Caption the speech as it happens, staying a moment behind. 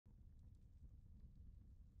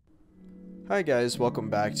Hi guys, welcome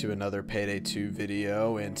back to another Payday 2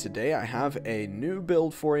 video, and today I have a new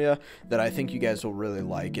build for you that I think you guys will really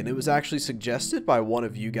like, and it was actually suggested by one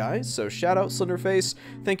of you guys, so shout out Slenderface,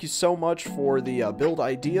 thank you so much for the build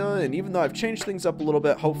idea, and even though I've changed things up a little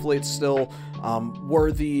bit, hopefully it's still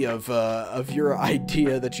worthy of your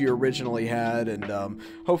idea that you originally had, and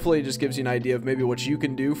hopefully it just gives you an idea of maybe what you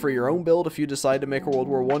can do for your own build if you decide to make a World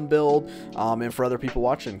War I build, and for other people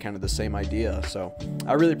watching, kind of the same idea. So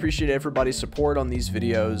I really appreciate everybody's support on these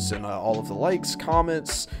videos and all of the likes,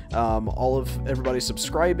 comments, all of everybody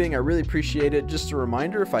subscribing. I really appreciate it. Just a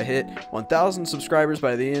reminder, if I hit 1,000 subscribers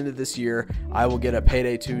by the end of this year, I will get a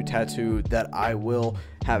Payday 2 tattoo that I will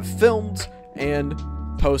have filmed and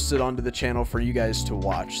posted onto the channel for you guys to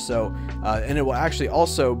watch. So and it will actually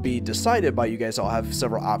also be decided by you guys. I'll have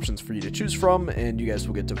several options for you to choose from, and you guys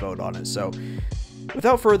will get to vote on it. So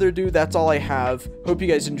without further ado, that's all I have. Hope you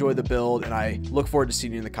guys enjoy the build, and I look forward to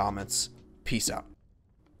seeing you in the comments. Peace out.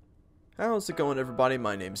 How's it going, everybody?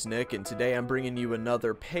 My name's Nick, and today I'm bringing you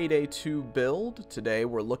another Payday 2 build. Today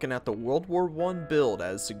we're looking at the World War I build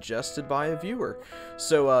as suggested by a viewer.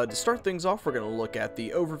 So to start things off, we're going to look at the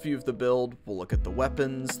overview of the build. We'll look at the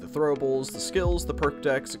weapons, the throwables, the skills, the perk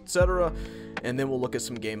decks, etc. And then we'll look at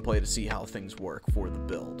some gameplay to see how things work for the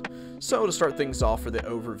build. So to start things off for the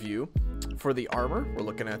overview, for the armor, we're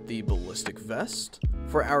looking at the ballistic vest.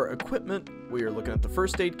 For our equipment, we are looking at the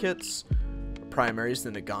first aid kits. Primary is the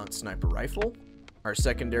Nagant sniper rifle. Our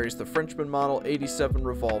secondary is the Frenchman model 87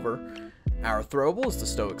 revolver. Our throwable is the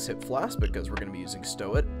Stoic's hip flask, because we're going to be using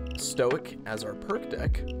Stoic as our perk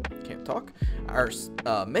deck. Can't talk. Our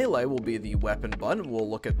melee will be the weapon button. We'll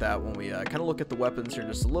look at that when we kind of look at the weapons here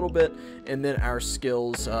just a little bit. And then our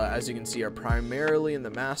skills, as you can see, are primarily in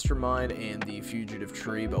the mastermind and the fugitive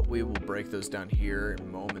tree, but we will break those down here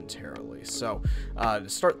momentarily. So to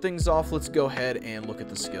start things off, let's go ahead and look at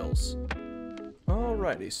the skills.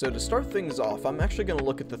 Alrighty, so to start things off, I'm actually going to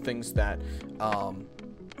look at the things that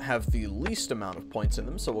have the least amount of points in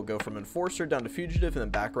them. So we'll go from Enforcer down to Fugitive and then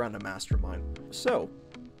back around to Mastermind. So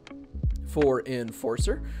for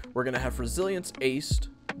Enforcer, we're going to have Resilience aced,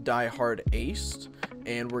 Die Hard aced,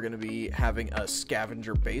 and we're going to be having a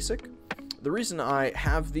Scavenger basic. The reason I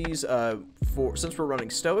have these, since we're running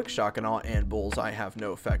Stoic, Shock and Awe, and Bullseye have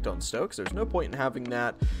no effect on Stoics, there's no point in having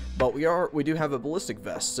that, but we do have a ballistic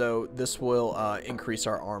vest, so this will increase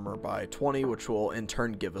our armor by 20, which will in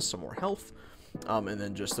turn give us some more health, and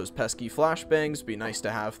then just those pesky flashbangs, be nice to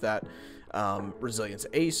have that Resilience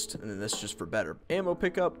aced, and then this just for better ammo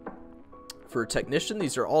pickup. For Technician,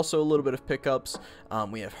 these are also a little bit of pickups.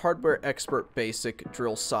 We have Hardware Expert Basic,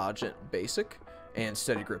 Drill Sergeant Basic, and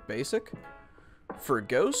Steady Grip Basic. For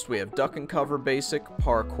Ghost, we have Duck and Cover Basic,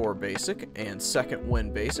 Parkour Basic, and Second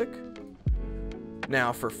Wind Basic.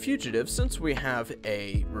 Now for Fugitive, since we have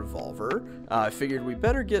a revolver, I figured we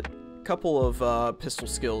better get a couple of pistol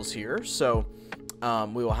skills here. So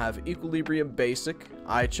we will have Equilibrium Basic.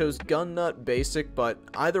 I chose Gun Nut Basic, but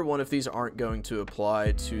either one of these aren't going to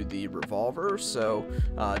apply to the revolver, so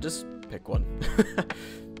just pick one.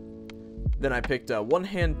 Then I picked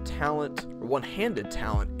One-Handed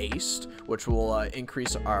Talent Aced, which will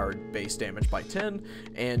increase our base damage by 10,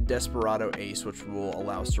 and Desperado Ace, which will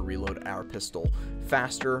allow us to reload our pistol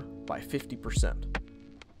faster by 50%.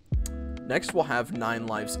 Next, we'll have 9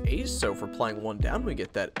 Lives Ace, so if we're playing one down, we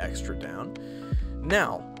get that extra down.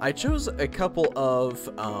 Now, I chose a couple of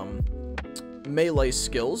melee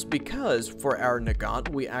skills because for our Nagant,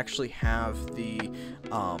 we actually have the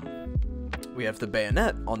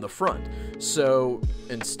bayonet on the front. So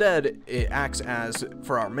instead, it acts as,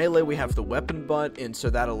 for our melee, we have the weapon butt, and so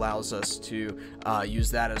that allows us to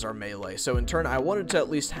use that as our melee. So in turn, I wanted to at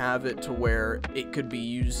least have it to where it could be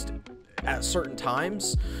used at certain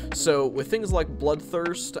times. So with things like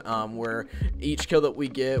Bloodthirst, where each kill that we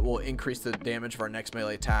get will increase the damage of our next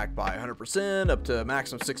melee attack by 100% up to a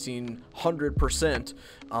maximum 1600%.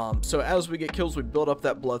 So as we get kills, we build up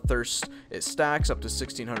that Bloodthirst. It stacks up to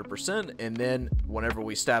 1600%, and then whenever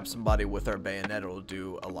we stab somebody with our bayonet, it'll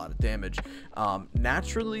do a lot of damage.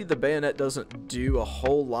 Naturally, the bayonet doesn't do a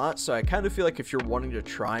whole lot, so I kind of feel like if you're wanting to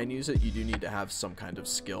try and use it, you do need to have some kind of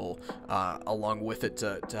skill along with it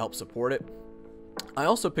to help support it. I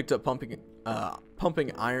also picked up Pumping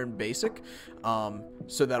Iron Basic,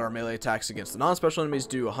 so that our melee attacks against the non-special enemies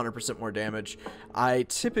do 100% more damage. I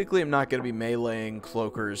typically am not going to be meleeing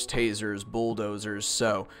cloakers, tasers, bulldozers,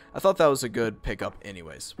 so I thought that was a good pickup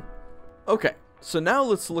anyways. Okay, So now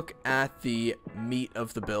let's look at the meat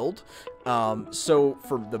of the build. So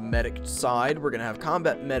for the medic side, we're going to have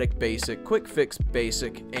combat medic basic, quick fix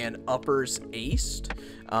basic, and uppers aced.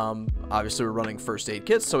 Obviously we're running first aid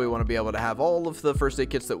kits, so we want to be able to have all of the first aid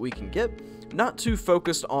kits that we can get. Not too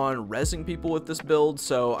focused on rezzing people with this build,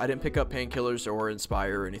 so I didn't pick up painkillers or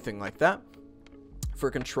inspire or anything like that. For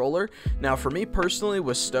controller, now for me personally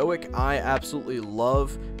with Stoic, I absolutely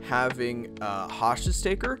love having hostage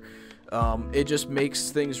taker. It just makes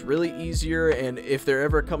things really easier, and if there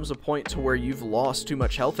ever comes a point to where you've lost too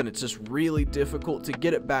much health and it's just really difficult to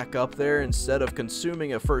get it back up there, instead of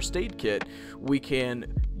consuming a first aid kit, we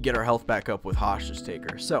can get our health back up with hostage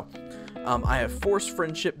taker. So I have forced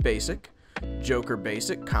friendship basic, Joker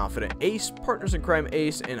basic, confident ace, partners in crime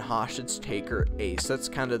ace, and hostage taker ace. That's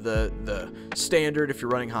kind of the standard if you're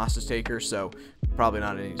running hostage taker, so probably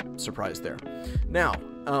not any surprise there. Now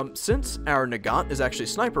since our Nagant is actually a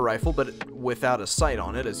sniper rifle but without a sight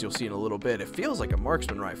on it, as you'll see in a little bit, it feels like a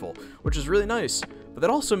marksman rifle, which is really nice, but that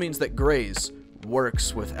also means that Graze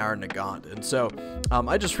works with our Nagant. And so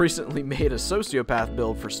I just recently made a sociopath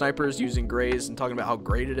build for snipers using Graze and talking about how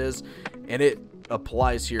great it is, and it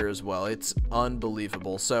applies here as well. It's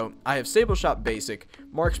unbelievable. So I have stable shot basic,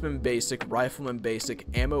 marksman basic, rifleman basic,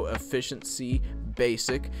 ammo efficiency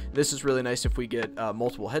basic. This is really nice if we get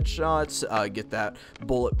multiple headshots, get that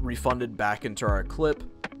bullet refunded back into our clip,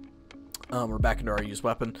 or back into our used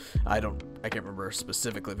weapon. I can't remember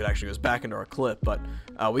specifically if it actually goes back into our clip, but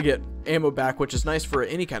we get ammo back, which is nice for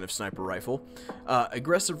any kind of sniper rifle.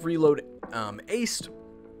 Aggressive reload aced,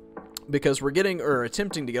 because we're getting or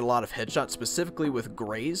attempting to get a lot of headshots, specifically with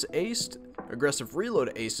Graze aced. Aggressive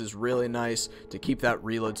reload ace is really nice to keep that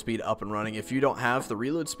reload speed up and running. If you don't have the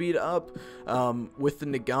reload speed up with the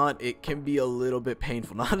Nagant, it can be a little bit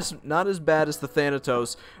painful. Not as bad as the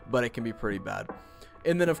Thanatos, but it can be pretty bad.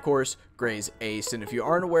 And then, of course, Graze ace. And if you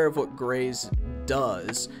aren't aware of what Graze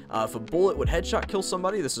does, if a bullet would headshot kill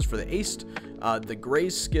somebody, this is for the aced, the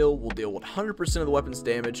Graze skill will deal 100% of the weapon's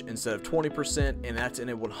damage instead of 20%, and that's in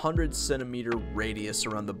a 100 centimeter radius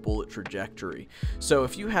around the bullet trajectory. So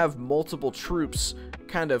if you have multiple troops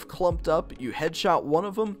kind of clumped up, you headshot one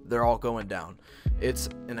of them, they're all going down. It's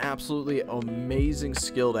an absolutely amazing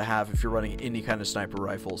skill to have if you're running any kind of sniper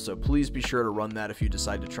rifle, so please be sure to run that if you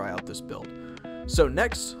decide to try out this build. So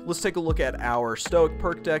next, let's take a look at our Stoic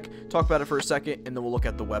perk deck, talk about it for a second, and then we'll look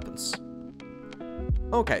at the weapons.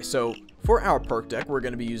 Okay, so for our perk deck, we're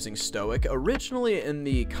going to be using Stoic. Originally in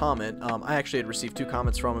the comment, I actually had received 2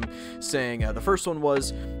 comments from him saying the first one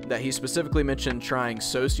was that he specifically mentioned trying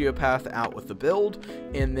Sociopath out with the build,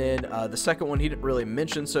 and then the second one, he didn't really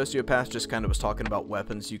mention Sociopath, just kind of was talking about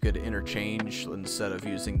weapons you could interchange instead of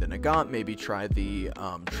using the Nagant. Maybe try the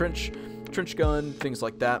trench gun, things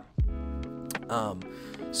like that.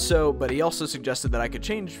 But he also suggested that I could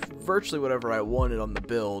change virtually whatever I wanted on the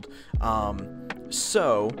build.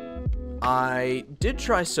 So I did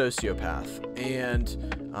try Sociopath,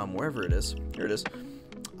 and wherever it is, here it is.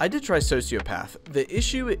 I did try Sociopath. The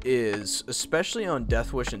issue is, especially on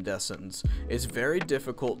DeathWish and Death Sentence, it's very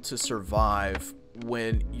difficult to survive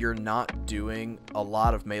when you're not doing a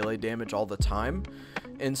lot of melee damage all the time.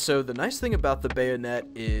 And so the nice thing about the bayonet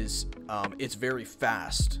is it's very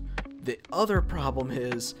fast. The other problem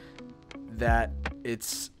is that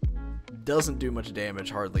it doesn't do much damage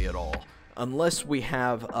hardly at all, unless we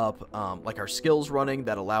have up like our skills running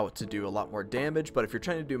that allow it to do a lot more damage. But if you're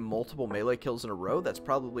trying to do multiple melee kills in a row, that's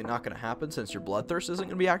probably not going to happen since your bloodthirst isn't going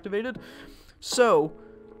to be activated. So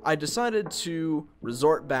I decided to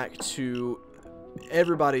resort back to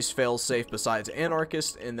everybody's fail-safe besides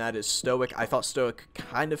Anarchist, and that is Stoic. I thought Stoic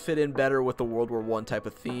kind of fit in better with the World War I type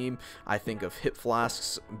of theme. I think of hip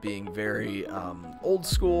flasks being very old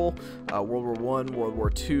school, World War I, World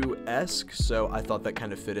War II-esque, so I thought that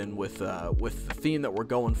kind of fit in with the theme that we're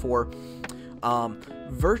going for.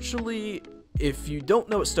 Virtually, if you don't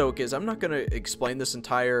know what Stoic is, I'm not going to explain this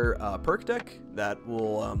entire perk deck. That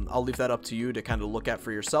will I'll leave that up to you to kind of look at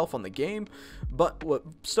for yourself on the game. But what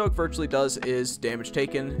Stoic virtually does is damage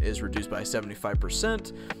taken is reduced by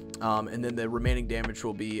 75%, and then the remaining damage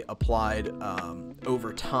will be applied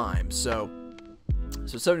over time. So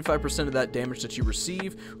 75% of that damage that you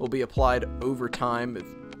receive will be applied over time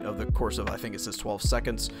of the course of, I think it says 12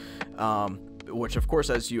 seconds. Which of course,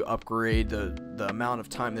 as you upgrade, the amount of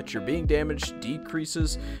time that you're being damaged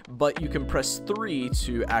decreases, but you can press 3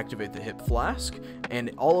 to activate the hip flask,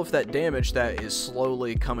 and all of that damage that is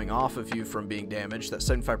slowly coming off of you from being damaged, that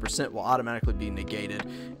 75% will automatically be negated,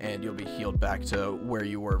 and you'll be healed back to where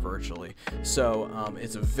you were virtually. So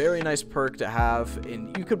it's a very nice perk to have,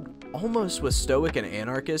 and you could almost with Stoic and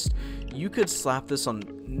Anarchist, you could slap this on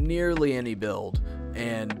nearly any build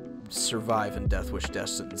and survive in DeathWish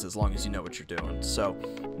Destins as long as you know what you're doing. So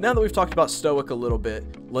now that we've talked about Stoic a little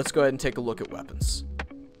bit, let's go ahead and take a look at weapons.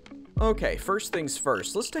 Okay, first things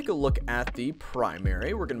first, let's take a look at the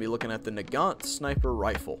primary. We're going to be looking at the Nagant Sniper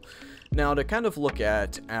Rifle. Now, to kind of look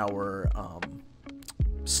at our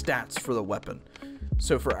stats for the weapon.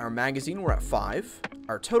 So for our magazine, we're at 5.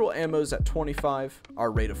 Our total ammo is at 25. Our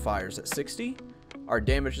rate of fire is at 60. Our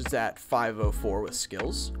damage is at 504 with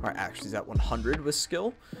skills. Our accuracy is at 100 with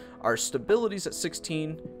skill. Our stability is at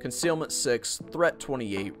 16, concealment 6, threat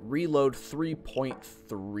 28, reload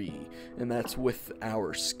 3.3, and that's with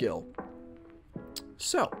our skill.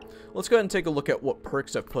 So, let's go ahead and take a look at what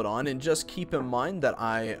perks I've put on, and just keep in mind that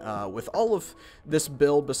I, with all of this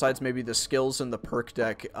build, besides maybe the skills and the perk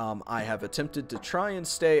deck, I have attempted to try and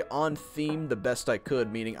stay on theme the best I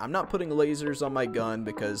could, meaning I'm not putting lasers on my gun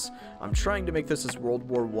because I'm trying to make this as World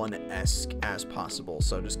War I-esque as possible.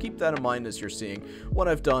 So just keep that in mind as you're seeing what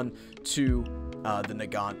I've done to the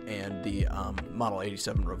Nagant and the Model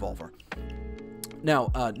 87 revolver.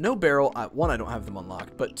 Now, no barrel, one, I don't have them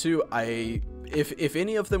unlocked, but two, if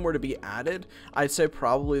any of them were to be added, I'd say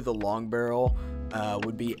probably the long barrel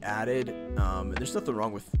would be added. There's nothing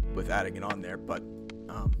wrong with adding it on there, but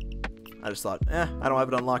I just thought, I don't have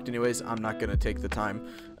it unlocked anyways. I'm not going to take the time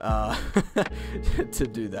to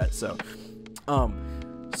do that.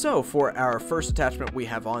 So for our first attachment, we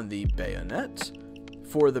have on the bayonet.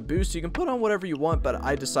 For the boost, you can put on whatever you want, but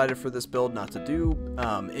I decided for this build not to do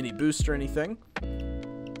any boost or anything.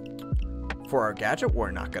 For our gadget,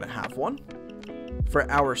 we're not going to have one. For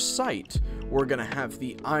our sight, we're going to have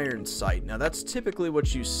the iron sight. Now, that's typically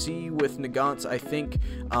what you see with Nagants, I think.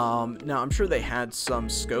 Now, I'm sure they had some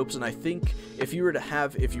scopes, and I think if you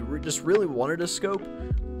just really wanted a scope,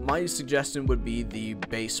 my suggestion would be the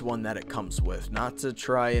base one that it comes with, not to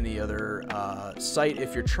try any other sight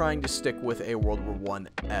if you're trying to stick with a World War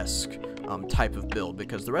I-esque type of build,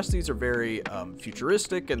 because the rest of these are very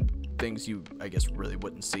futuristic and things you, I guess, really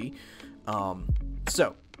wouldn't see.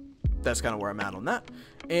 So that's kind of where I'm at on that,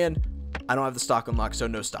 and I don't have the stock unlocked, so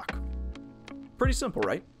no stock. Pretty simple,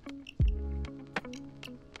 right?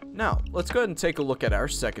 Now, let's go ahead and take a look at our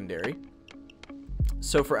secondary.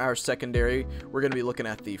 So for our secondary, we're going to be looking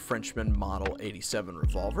at the Frenchman Model 87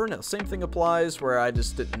 revolver. Now, same thing applies, where I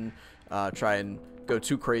just didn't try and go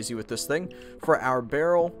too crazy with this thing. For our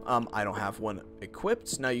barrel, I don't have one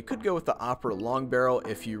equipped. Now, you could go with the Opera long barrel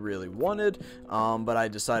if you really wanted, but I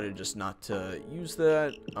decided just not to use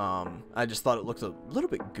that. I just thought it looked a little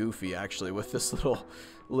bit goofy, actually, with this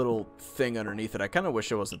little thing underneath it. I kind of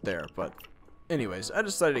wish it wasn't there, but anyways, I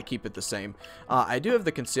decided to keep it the same. I do have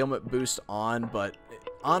the concealment boost on, but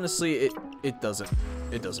honestly, it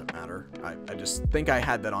doesn't matter. I just think I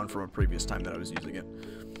had that on from a previous time that I was using it.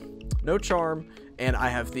 No charm, and I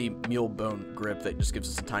have the mule bone grip that just gives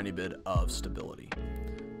us a tiny bit of stability.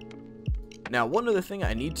 Now, one other thing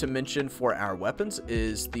I need to mention for our weapons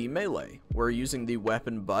is the melee. We're using the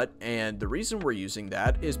weapon butt, and the reason we're using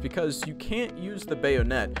that is because you can't use the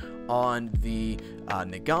bayonet on the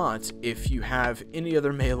Nagant if you have any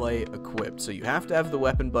other melee equipped. So you have to have the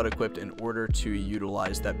weapon butt equipped in order to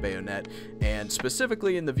utilize that bayonet. And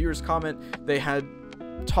specifically in the viewer's comment, they had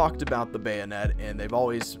talked about the bayonet, and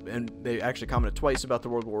they actually commented twice about the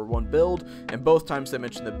World War I build, and both times they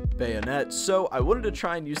mentioned the bayonet. So I wanted to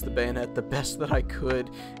try and use the bayonet the best that I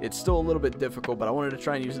could. It's still a little bit difficult, but I wanted to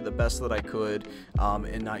try and use it the best that I could,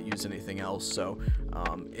 and not use anything else. So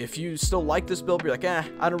if you still like this build, you're like,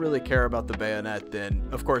 I don't really care about the bayonet, then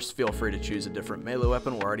of course feel free to choose a different melee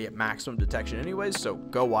weapon. We're already at maximum detection anyways, so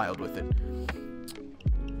go wild with it.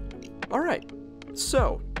 Alright,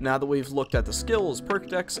 so now that we've looked at the skills, perk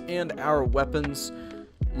decks, and our weapons,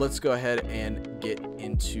 let's go ahead and get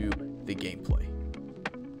into the gameplay.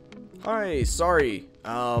 Alright, sorry,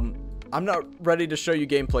 I'm not ready to show you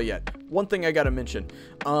gameplay yet. One thing I gotta mention,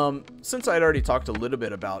 since I'd already talked a little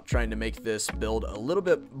bit about trying to make this build a little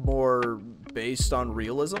bit more based on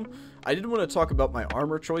realism, I did want to talk about my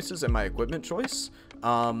armor choices and my equipment choice.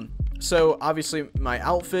 So obviously my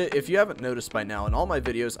outfit, if you haven't noticed by now, in all my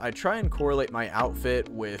videos, I try and correlate my outfit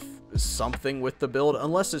with something with the build,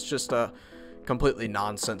 unless it's just a completely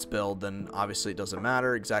nonsense build, then obviously it doesn't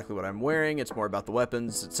matter exactly what I'm wearing. It's more about the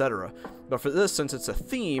weapons, etc. But for this, since it's a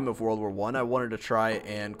theme of World War I wanted to try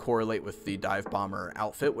and correlate with the dive bomber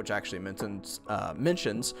outfit, which actually mentions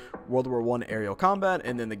World War I aerial combat,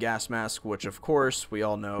 and then the gas mask, which of course we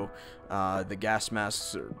all know the gas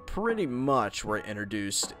masks are pretty much were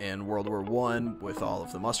introduced in World War I with all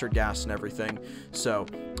of the mustard gas and everything. So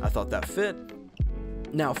I thought that fit.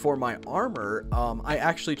 Now for my armor, I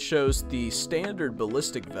actually chose the standard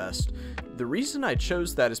ballistic vest. The reason I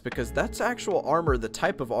chose that is because that's actual armor, the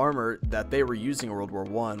type of armor that they were using in World War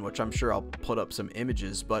I, which I'm sure I'll put up some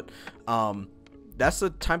images, but that's the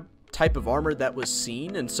type of armor that was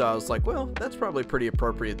seen, and so I was like, well, that's probably pretty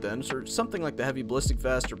appropriate then. So something like the heavy ballistic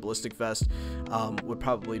vest or ballistic vest would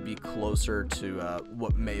probably be closer to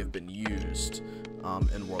what may have been used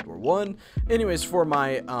in World War I. Anyways, for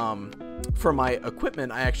my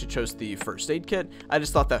equipment, I actually chose the first aid kit. I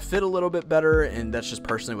just thought that fit a little bit better, and that's just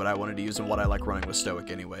personally what I wanted to use and what I like running with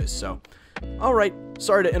Stoic anyways. So, alright,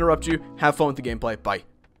 sorry to interrupt you. Have fun with the gameplay. Bye.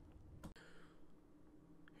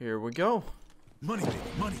 Here we go. Money, baby,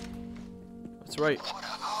 money. That's right. What a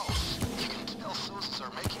house. You can tell Suits are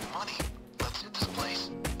making money. Let's hit this place.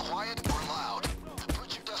 Quiet or loud. The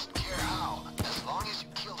butcher doesn't care how, as long as you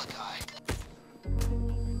kill the guy.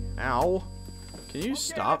 Ow. Can you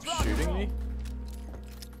stop shooting me?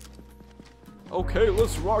 Okay,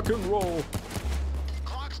 let's rock and roll.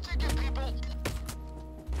 Clock's ticking, people.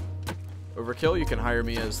 Overkill, you can hire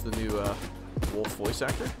me as the new Wolf voice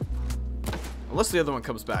actor. Unless the other one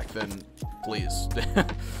comes back, then please.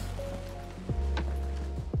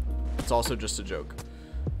 It's also just a joke.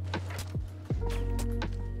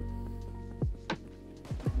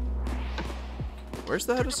 Where's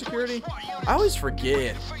the head of security? I always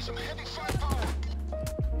forget.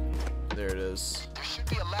 There it is. There should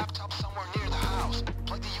be a laptop somewhere near the house.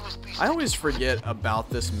 Plug the USB. I always forget about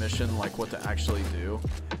this mission, like what to actually do.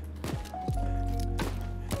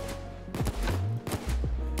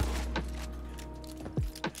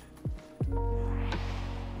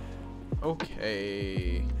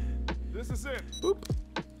 Okay. This is it. Boop.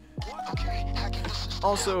 Okay, hacking the system.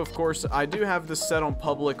 Also, of course, I do have this set on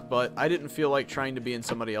public, but I didn't feel like trying to be in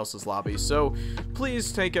somebody else's lobby. So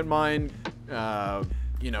please take in mind,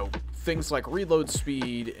 you know, things like reload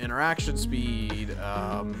speed, interaction speed,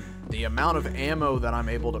 the amount of ammo that I'm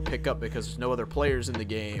able to pick up because there's no other players in the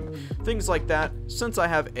game, things like that. Since I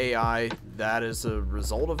have AI, that is a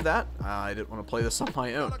result of that. I didn't want to play this on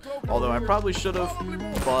my own, although I probably should have,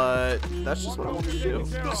 but that's just what I wanted to do.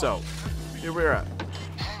 So, here we're at.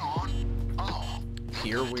 Hang on. Oh.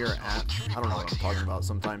 Here we are at. I don't know what I'm talking about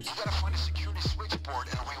sometimes. You gotta find a security switchboard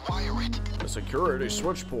and rewire it. A security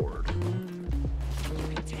switchboard.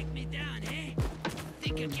 Take me down, eh?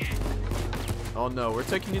 Think you can? Oh no, we're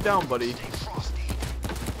taking you down, buddy. Stay frosty.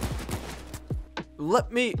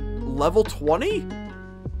 Let me... Level 20? A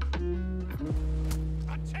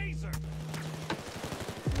taser.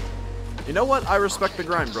 You know what? I respect the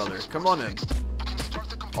grind, brother. Come on in.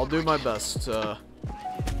 I'll do my best to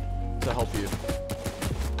help you.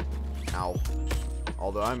 Ow.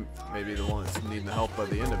 Although I'm maybe the one that's needing the help by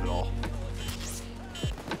the end of it all.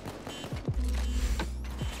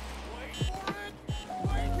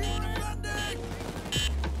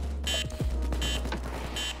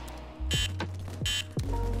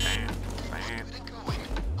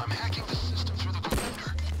 I'm hacking the system through the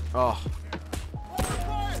computer. Oh.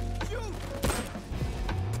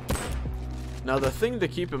 Now the thing to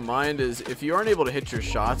keep in mind is if you aren't able to hit your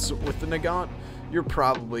shots with the Nagant, you're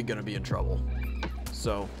probably going to be in trouble.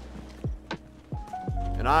 So.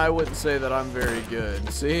 And I wouldn't say that I'm very good.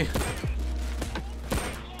 See?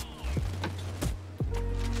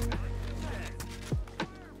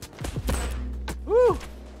 Woo!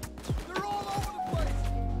 They're all over the place.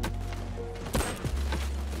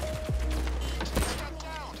 Step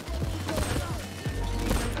down.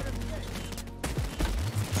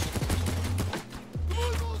 The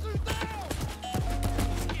bulldozer's down.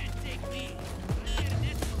 Can't take me.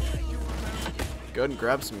 Go ahead and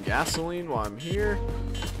grab some gasoline while I'm here.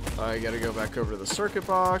 I gotta go back over to the circuit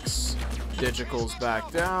box. Digical's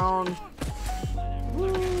back down.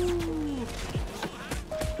 Woo!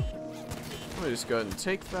 Let me just go ahead and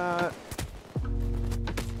take that.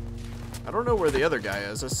 I don't know where the other guy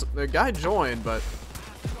is. The guy joined, but...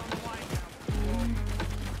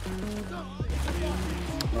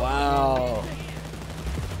 Wow.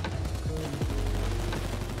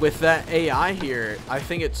 With that AI here, I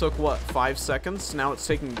think it took, what, 5 seconds? Now it's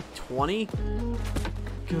taking 20?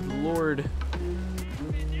 Good lord.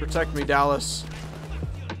 Protect me, Dallas.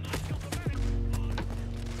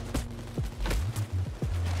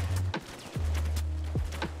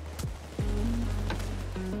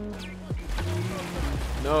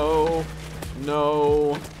 No.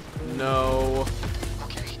 No. No.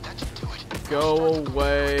 Okay, that should do it. Go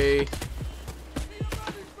away.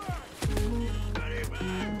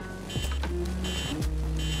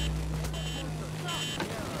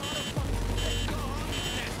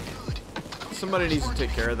 Somebody needs to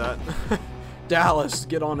take care of that. Dallas,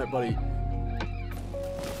 get on it, buddy.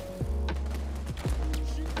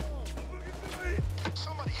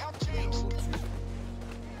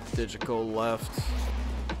 Digital left.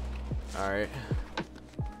 Alright.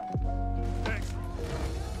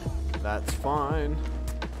 That's fine.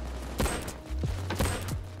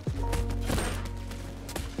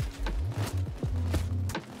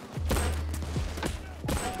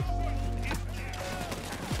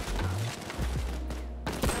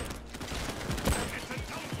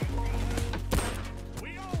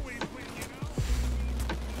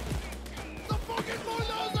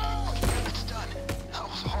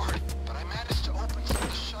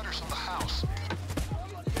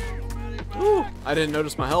 Ooh, I didn't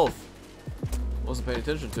notice my health. Wasn't paying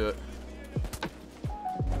attention to it.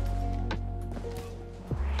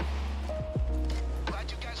 Glad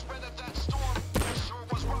you guys weathered that storm. It sure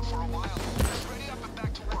was rough for a while. Just ready up and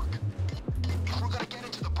back to work. If we're gonna get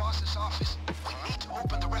into the boss's office, we need to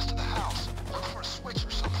open the rest of the house. Look for a switch or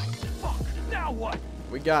something. Fuck! Now what?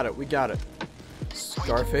 We got it, we got it.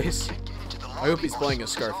 Scarface? I hope he's playing as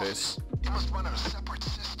Scarface. It must run on a separate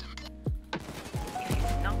system. If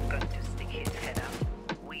he's not going to stick his head out,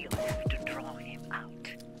 we'll have to draw him out.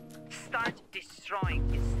 Start destroying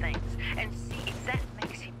his things and see if that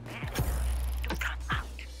makes him mad enough to come out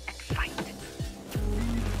and fight.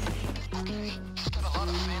 Okay, he's got a lot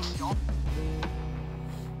of fancy all.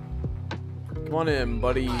 Come on in,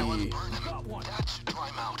 buddy. That should dry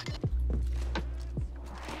him out.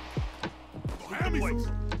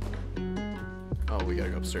 Oh, we gotta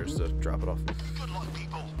go upstairs to drop it off. Good luck,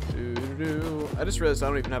 people. Doo-doo-doo. I just realized I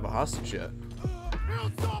don't even have a hostage yet.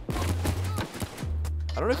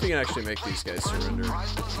 I don't know if you can actually make these guys surrender.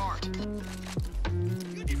 Priceless art.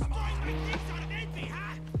 You destroyed my things on an envy,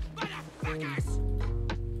 huh? Motherfuckers!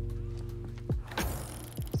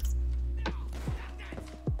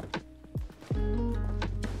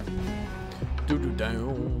 Doo-doo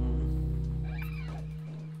down.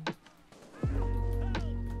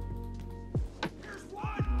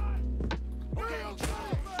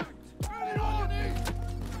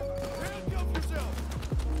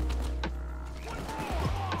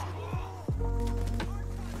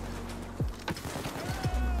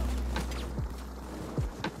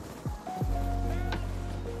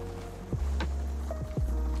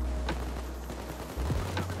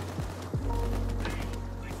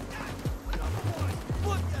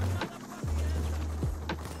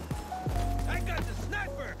 I got the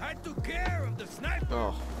sniper! I took care of the sniper!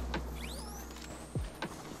 Oh.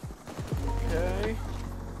 Okay.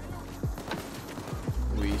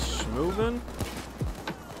 We schmovin'.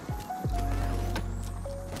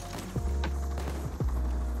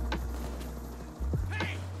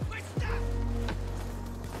 Hey! Wait, stop!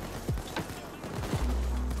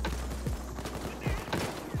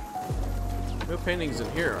 No paintings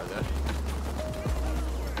in here, are there?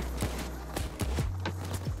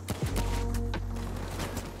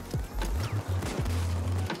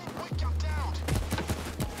 Wait,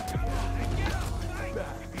 I'm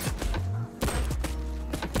down.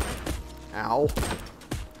 Ow.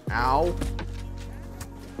 Ow.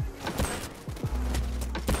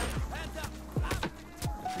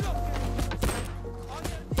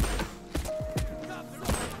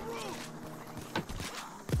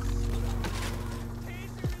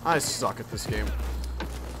 I suck at this game.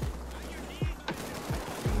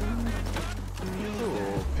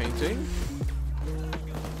 Ooh, painting.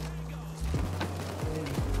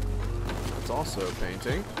 That's also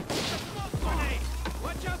painting.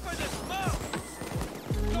 Watch out for the smoke!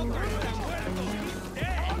 Joker, that cuervo, he's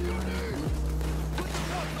dead!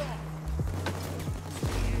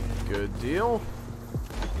 Good deal.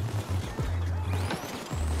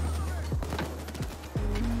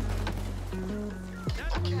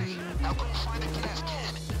 Okay, now go find a gas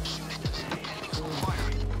can. Shoot it. Paintings will fire.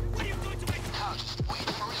 What are you going to make? Now just wait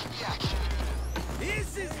for his reaction. This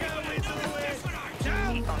is how we do it!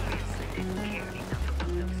 He obviously didn't care enough about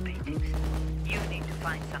those paintings. You need to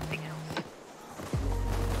find something else.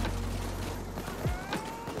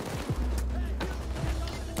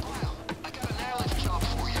 Lyle, I got an airlift job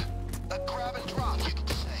for you. A grab and drop, you could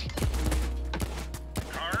say.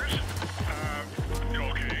 Cars?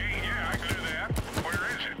 Okay, yeah, I can do that. Where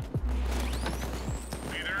is it?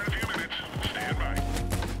 Be there in a few minutes. Stand by.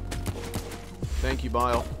 Thank you,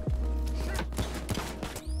 Bile.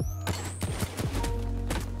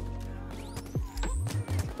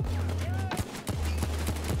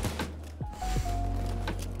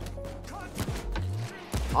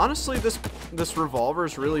 Honestly, this revolver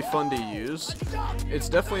is really fun to use. It's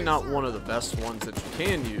definitely not one of the best ones that you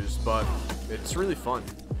can use, but it's really fun.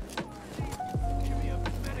 Give me a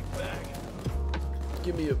medic bag.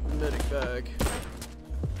 Give me a medic bag.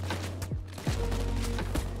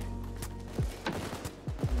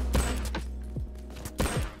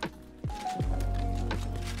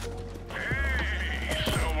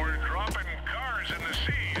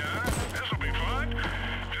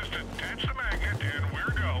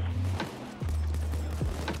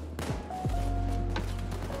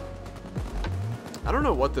 I don't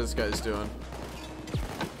know what this guy's doing.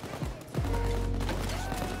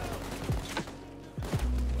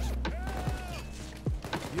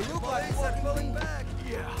 You look like you're pulling back.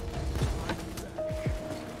 Yeah.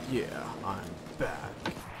 Yeah, I'm back.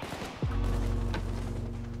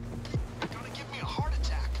 Gonna give me a heart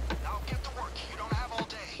attack. Now get to work. You don't have all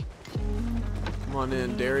day. Come on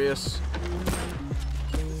in, Darius.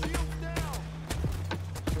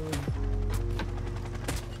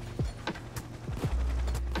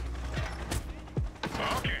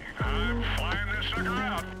 Okay, I'm flying this sucker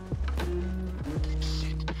out.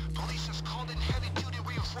 Shit. Police has called in heavy-duty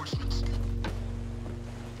reinforcements.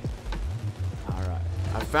 Alright.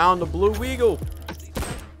 I found a blue Weagle.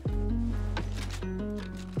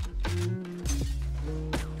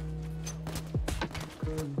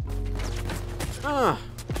 Ah.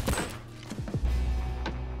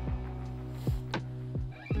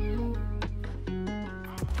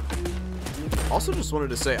 Also just wanted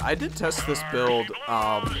to say, I did test this build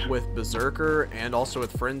with Berserker and also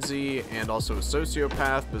with Frenzy and also with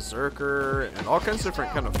Sociopath, Berserker, and all kinds of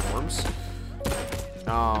different kind of forms.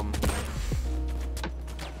 I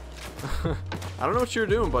don't know what you're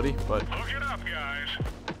doing, buddy, but... Hook it up, guys.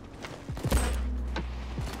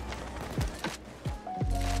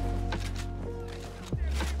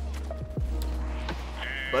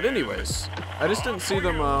 But anyways, I just didn't see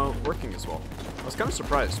them working as well. I was kind of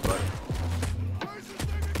surprised, but...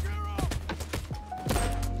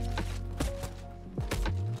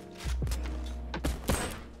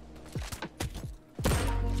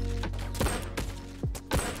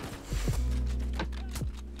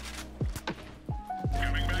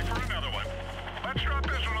 Coming back for another one. Let's drop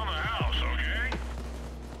this one on the house, okay?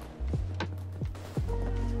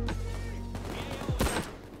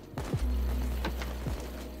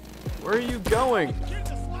 Where are you going?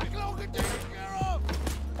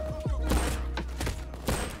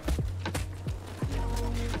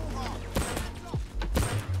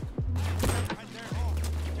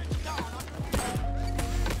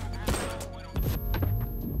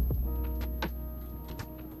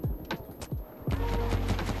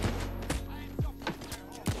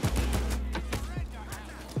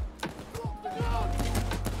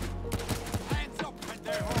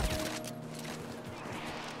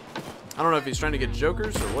 I don't know if he's trying to get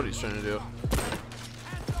jokers or what he's trying to do.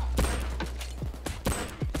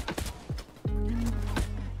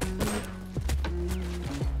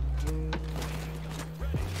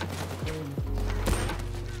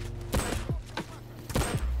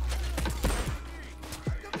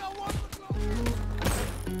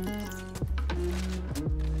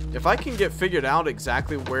 If I can get figured out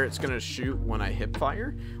exactly where it's going to shoot when I hip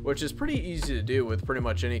fire, which is pretty easy to do with pretty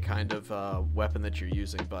much any kind of weapon that you're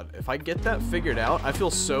using, but if I get that figured out, I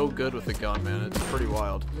feel so good with the gun, man. It's pretty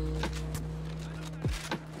wild.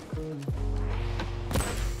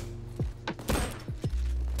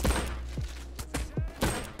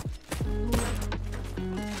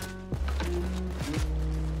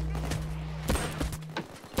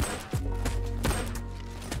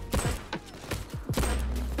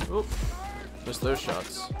 Oop, missed those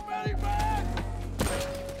shots.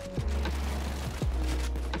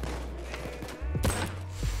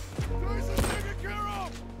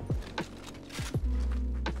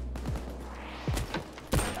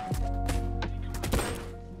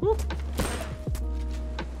 Whoop.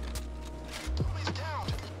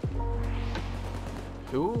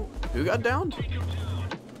 Who got downed?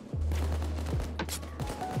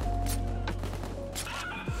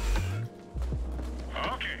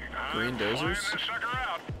 Green dozers.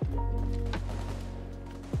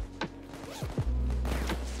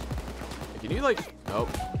 Can you like? Nope.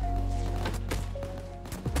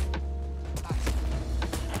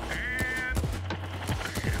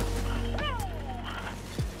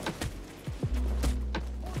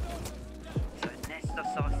 So nest of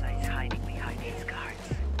Salsa is hiding behind these guards.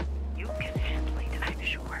 You can handle it, I'm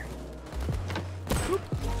sure. Whoop.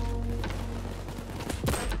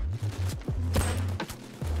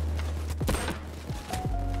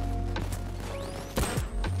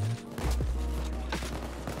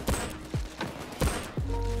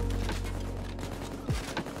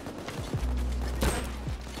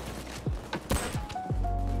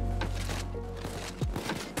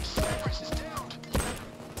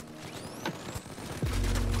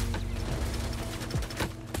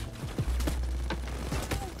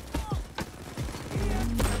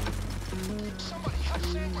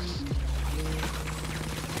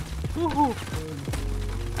 Woohoo!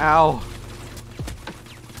 Ow.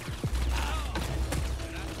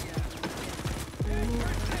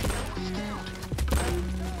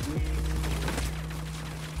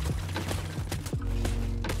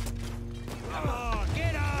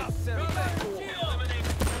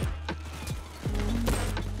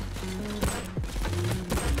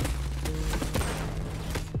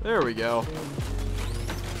 There we go.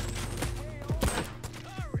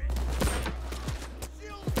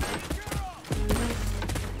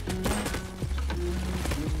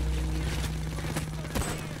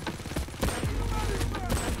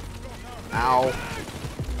 Ow.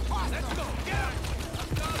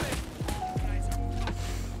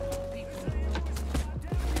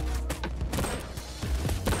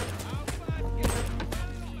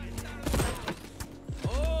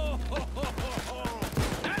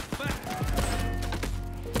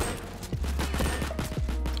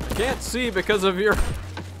 I can't see because of your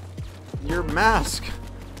mask.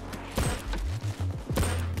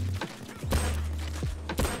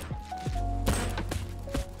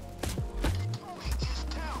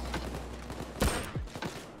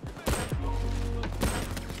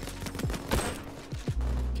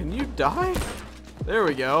 Can you die? There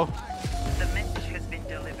we go. The message has been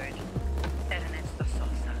delivered. Ernesto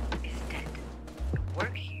Sosa is dead. The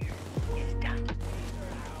work here is done.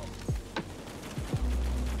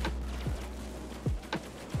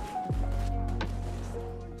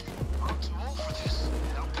 I'm too old for this.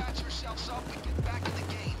 Now patch yourselves up and get back in the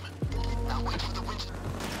game. Now wait for the wind to...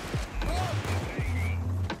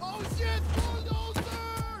 Oh shit! Bulldozer!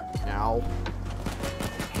 Ow.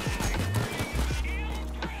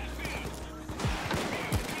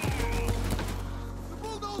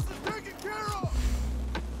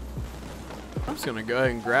 I'm just gonna go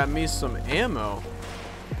ahead and grab me some ammo.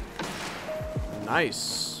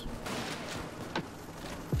 Nice.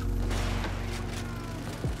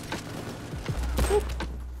 Boop.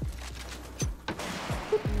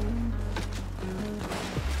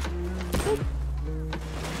 Boop.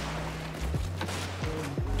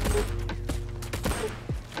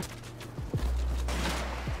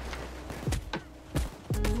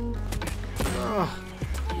 Ugh.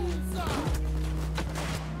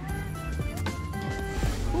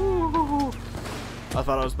 I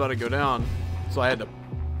thought I was about to go down, so I had to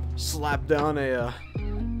slap down a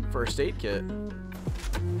first aid kit.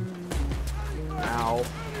 Ow.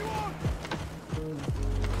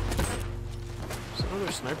 Is there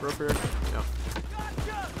another sniper up here? Yeah.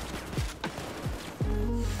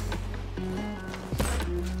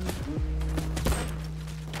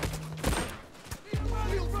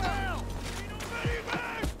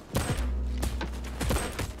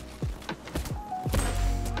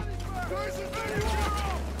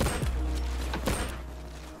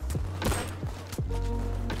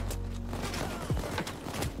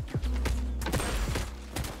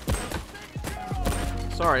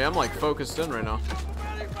 Sorry, I'm like focused in right now.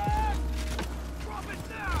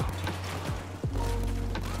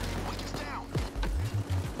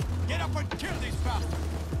 Get up and kill these bastards!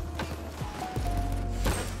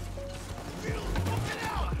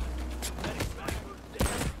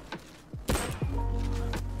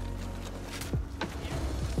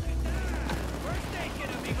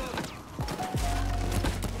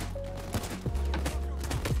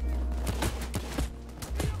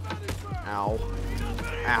 Ow.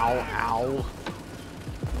 Ow, ow.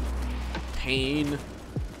 Pain.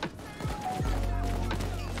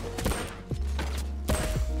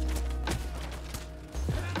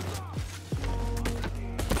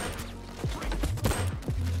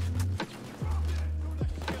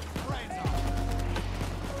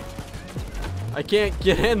 I can't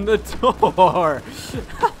get in the door.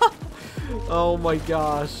 Oh my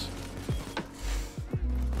gosh.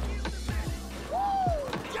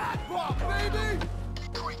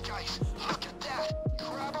 Great guys, look at that.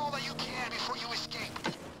 Grab all that you can before you escape.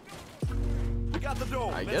 We got the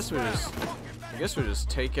door. I guess we just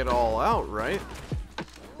take it all out, right?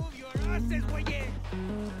 Move your asses, oye.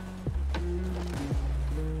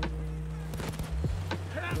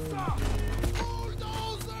 Hands up!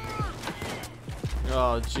 Bulldozer!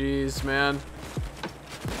 Oh jeez, man.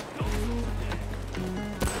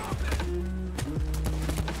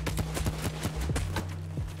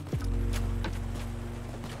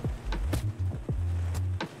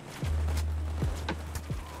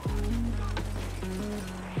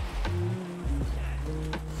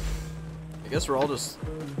 I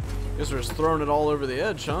guess we're just throwing it all over the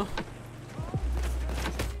edge, huh?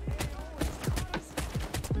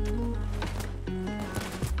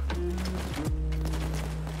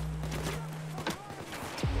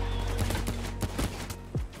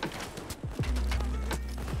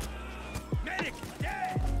 Medic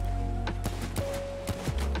dead!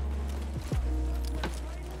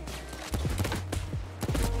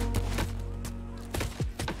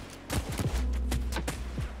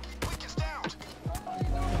 Weakest down.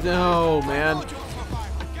 No, man.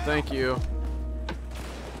 Thank you.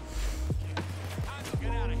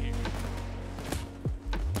 Get out of here.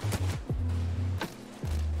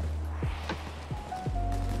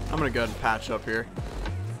 I'm gonna go ahead and patch up here.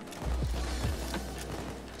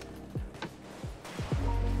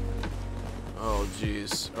 Oh,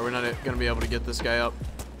 jeez. Are we not gonna be able to get this guy up?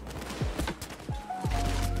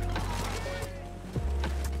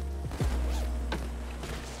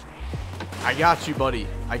 I got you, buddy.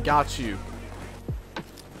 I got you.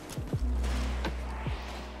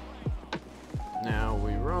 Now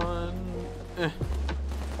we run.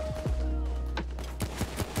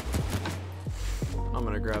 I'm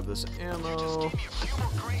gonna grab this ammo.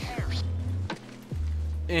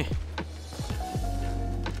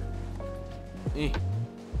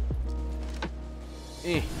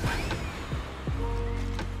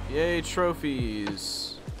 Yay,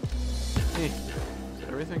 trophies. Is that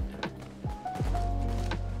everything?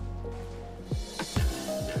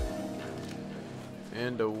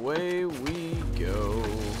 And away we go.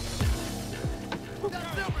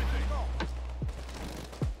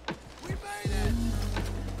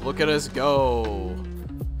 Look at us go.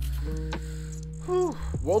 Whew.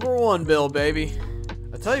 World War I build, baby.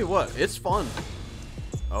 I tell you what, it's fun.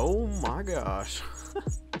 Oh my gosh.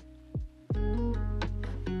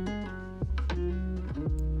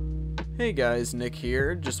 Hey guys, Nick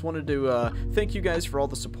here. Just wanted to thank you guys for all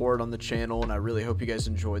the support on the channel, and I really hope you guys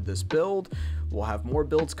enjoyed this build. We'll have more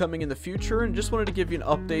builds coming in the future, and just wanted to give you an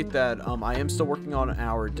update that I am still working on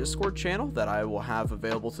our Discord channel that I will have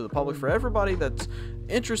available to the public for everybody that's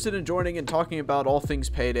interested in joining and talking about all things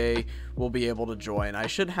Payday will be able to join. I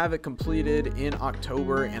should have it completed in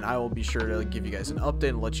October, and I will be sure to give you guys an update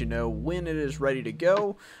and let you know when it is ready to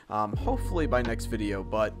go, hopefully by next video,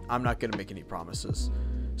 but I'm not going to make any promises.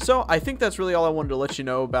 So I think that's really all I wanted to let you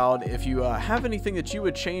know about. If you have anything that you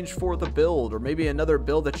would change for the build, or maybe another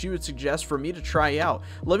build that you would suggest for me to try out,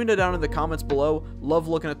 let me know down in the comments below. Love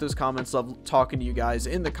looking at those comments, love talking to you guys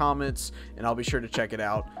in the comments, and I'll be sure to check it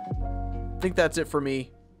out. I think that's it for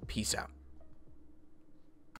me. Peace out.